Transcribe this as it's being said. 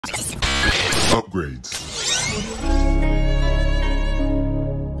Upgrades.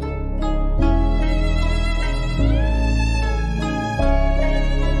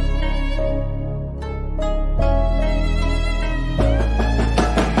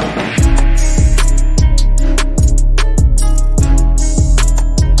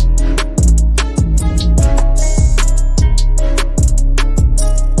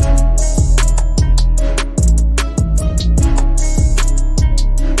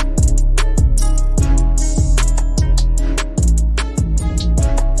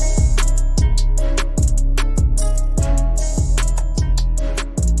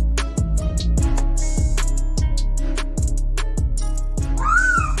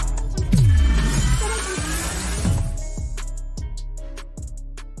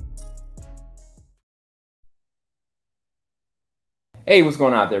 Hey, what's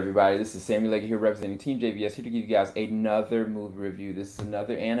going on out there, everybody? This is Samuel Legge here representing Team JVS, here to give you guys another movie review. This is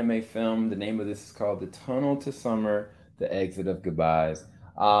another anime film. The name of this is called The Tunnel to Summer, The Exit of Goodbyes.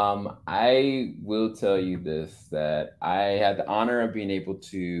 I will tell you this, that I had the honor of being able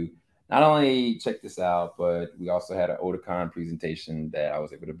to not only check this out, but we also had an Otakon presentation that I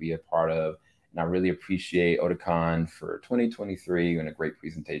was able to be a part of. And I really appreciate Otakon for 2023 and a great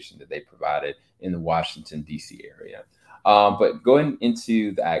presentation that they provided in the Washington, D.C. area. But going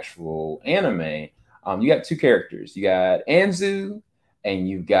into the actual anime, you got two characters. You got Anzu and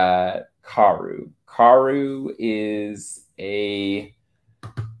you've got Kaoru. Kaoru is he's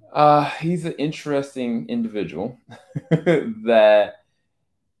an interesting individual that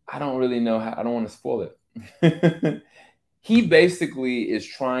I don't really know how, I don't want to spoil it. He basically is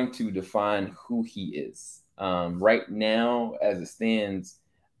trying to define who he is. Right now, as it stands,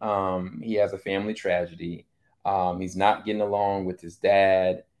 he has a family tragedy. He's not getting along with his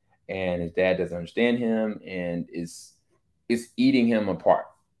dad, and his dad doesn't understand him and is eating him apart.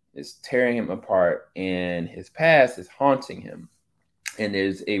 It's tearing him apart, and his past is haunting him. And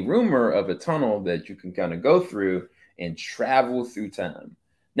there's a rumor of a tunnel that you can kind of go through and travel through time.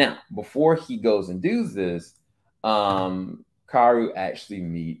 Now, before he goes and does this, Kaoru actually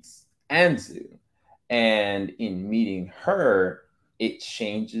meets Anzu. And in meeting her, it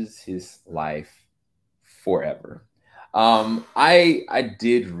changes his life forever. I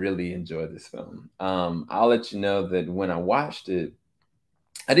did really enjoy this film. I'll let you know that when I watched it,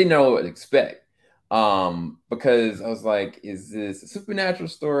 I didn't know what to expect. Because I was like, is this a supernatural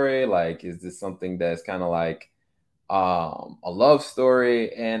story? Like, is this something that's kind of like a love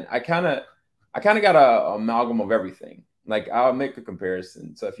story? And I kind of got a amalgam of everything. Like, I'll make a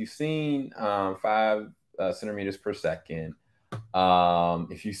comparison. So if you've seen 5 centimeters per second,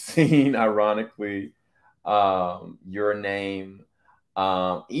 if you've seen, ironically, Your Name,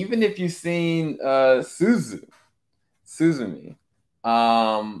 even if you've seen Suzumi,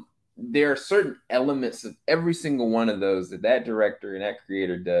 there are certain elements of every single one of those that director and that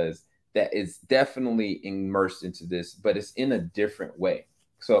creator does that is definitely immersed into this, but it's in a different way.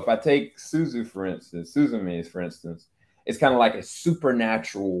 So if I take Suzumi, for instance, it's kind of like a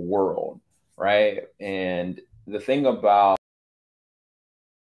supernatural world, right? And the thing about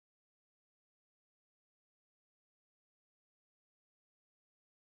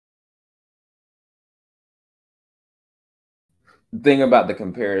the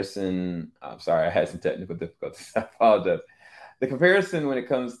comparison, I'm sorry, I had some technical difficulties. I apologize. The comparison when it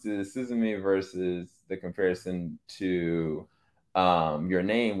comes to Suzumi versus the comparison to Your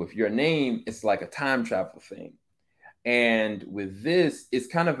Name, with Your Name, it's like a time travel thing. And with this, it's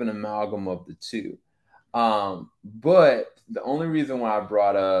kind of an amalgam of the two. But the only reason why I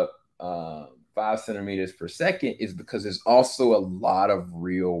brought up 5 centimeters per second is because there's also a lot of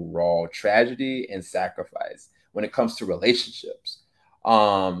real raw tragedy and sacrifice when it comes to relationships.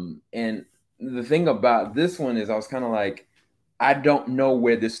 And the thing about this one is I was kind of like, I don't know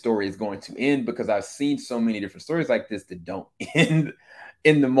where this story is going to end, because I've seen so many different stories like this that don't end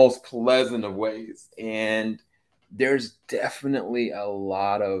in the most pleasant of ways. And there's definitely a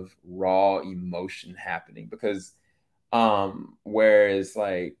lot of raw emotion happening, because whereas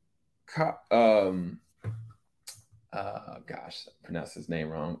like gosh, I pronounced his name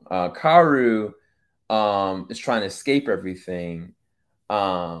wrong. Kaoru is trying to escape everything.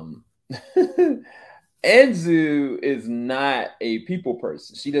 Anzu is not a people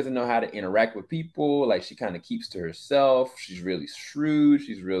person. She doesn't know how to interact with people. Like, she kind of keeps to herself. She's really shrewd.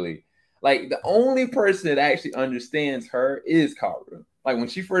 She's really, like, the only person that actually understands her is Kaoru. Like, when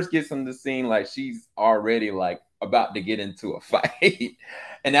she first gets on the scene, like, she's already like about to get into a fight.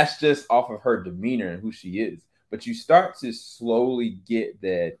 And that's just off of her demeanor and who she is. But you start to slowly get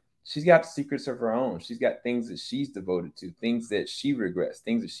that she's got secrets of her own. She's got things that she's devoted to, things that she regrets,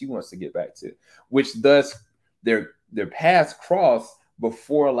 things that she wants to get back to, which thus their paths cross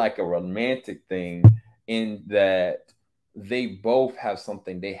before like a romantic thing, in that they both have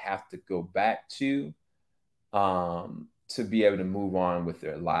something they have to go back to be able to move on with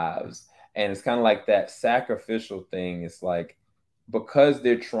their lives. And it's kind of like that sacrificial thing. It's like, because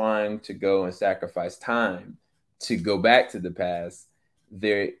they're trying to go and sacrifice time to go back to the past,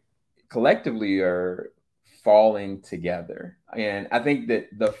 they collectively are falling together. And I think that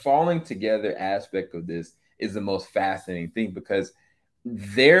the falling together aspect of this is the most fascinating thing, because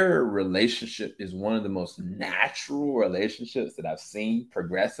their relationship is one of the most natural relationships that I've seen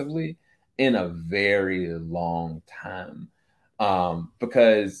progressively in a very long time.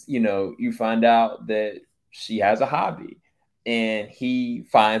 Because, you know, you find out that she has a hobby, and he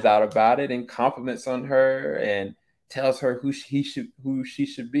finds out about it and compliments on her and tells her who she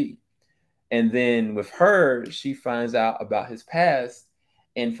should be. And then with her, she finds out about his past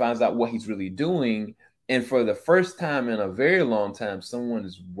and finds out what he's really doing. And for the first time in a very long time, someone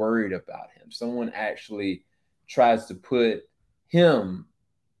is worried about him. Someone actually tries to put him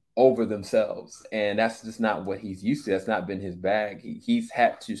over themselves. And that's just not what he's used to. That's not been his bag. He's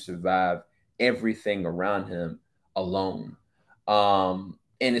had to survive everything around him alone. And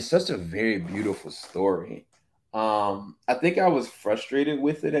it's such a very beautiful story. I think I was frustrated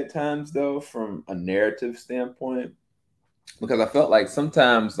with it at times, though, from a narrative standpoint, because I felt like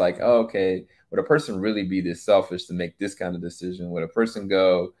sometimes, like, oh, okay, would a person really be this selfish to make this kind of decision? Would a person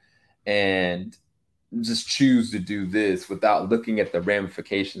go and just choose to do this without looking at the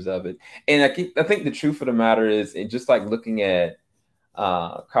ramifications of it? And I think the truth of the matter is, and just like looking at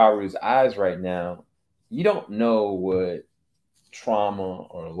Kaoru's eyes right now, you don't know what trauma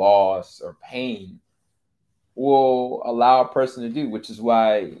or loss or pain will allow a person to do, which is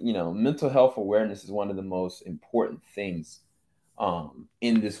why, you know, mental health awareness is one of the most important things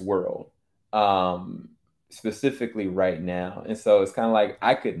in this world, specifically right now. And so it's kind of like,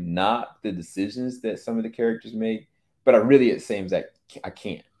 I could knock the decisions that some of the characters make, but it seems like I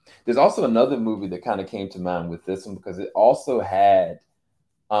can't. There's also another movie that kind of came to mind with this one, because it also had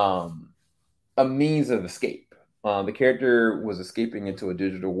a means of escape. The character was escaping into a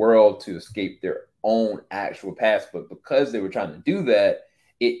digital world to escape their own actual past, but because they were trying to do that,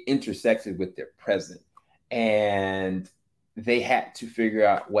 it intersected with their present, and they had to figure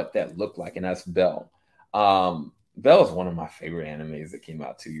out what that looked like, and that's Belle. Belle is one of my favorite animes that came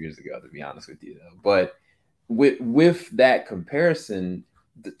out 2 years ago, to be honest with you, though. But with that comparison,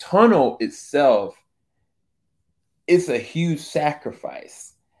 the tunnel itself is a huge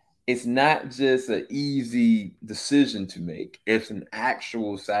sacrifice. It's not just an easy decision to make. It's an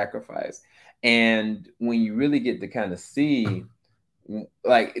actual sacrifice. And when you really get to kind of see,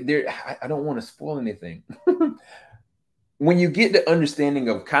 like, I don't want to spoil anything. When you get the understanding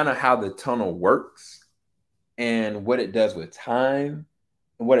of kind of how the tunnel works and what it does with time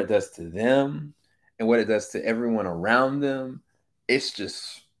and what it does to them and what it does to everyone around them, it's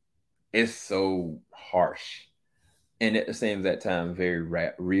so harsh. And at the same time, very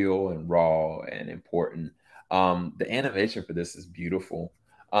real and raw and important. The animation for this is beautiful.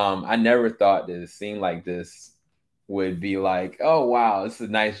 I never thought that a scene like this would be like, oh, wow, it's a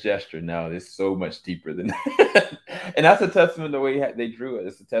nice gesture. No, it's so much deeper than that. And that's a testament to the way they drew it.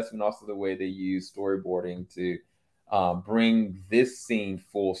 It's a testament also to the way they use storyboarding to bring this scene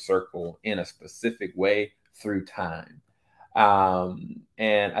full circle in a specific way through time.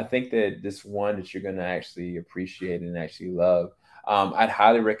 And I think that this one that you're going to actually appreciate and actually love. I'd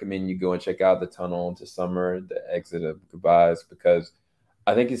highly recommend you go and check out The Tunnel into Summer, The Exit of Goodbyes, because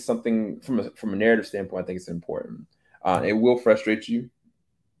I think it's something from a narrative standpoint, I think it's important. It will frustrate you.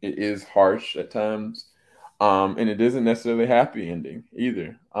 It is harsh at times. And it isn't necessarily a happy ending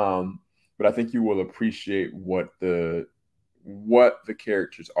either. But I think you will appreciate what the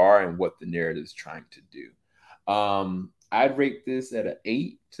characters are and what the narrative is trying to do. I'd rate this at an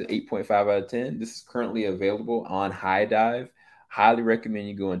 8 to 8.5 out of 10. This is currently available on High Dive. Highly recommend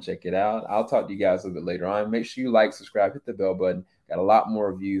you go and check it out. I'll talk to you guys a little bit later on. Make sure you like, subscribe, hit the bell button. Got a lot more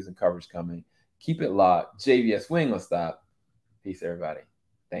reviews and coverage coming. Keep it locked. JVS, we ain't gonna stop. Peace, everybody.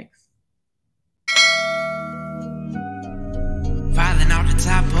 Thanks. Falling out the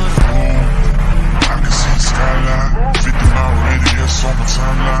top of I can see the skyline, 50 mile radius on my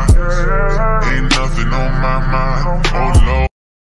timeline. Ain't nothing on my mind. Oh Lord.